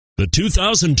The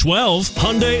 2012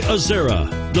 Hyundai Azera.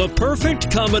 The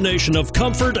perfect combination of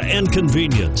comfort and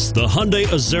convenience. The Hyundai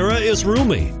Azera is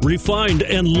roomy, refined,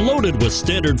 and loaded with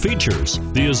standard features.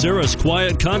 The Azera's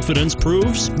quiet confidence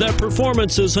proves that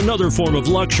performance is another form of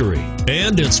luxury.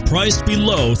 And it's priced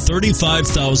below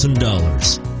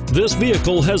 $35,000. This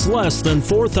vehicle has less than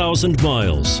 4,000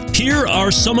 miles. Here are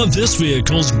some of this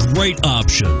vehicle's great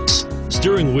options: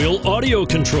 steering wheel audio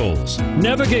controls,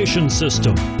 navigation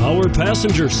system, power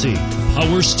passenger seat,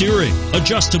 power steering,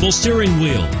 adjustable steering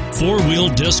wheel, four-wheel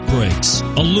disc brakes,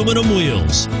 aluminum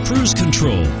wheels, cruise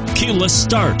control, keyless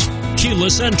start,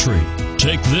 keyless entry.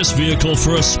 Take this vehicle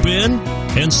for a spin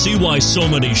and see why so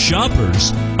many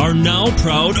shoppers are now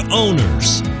proud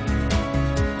owners.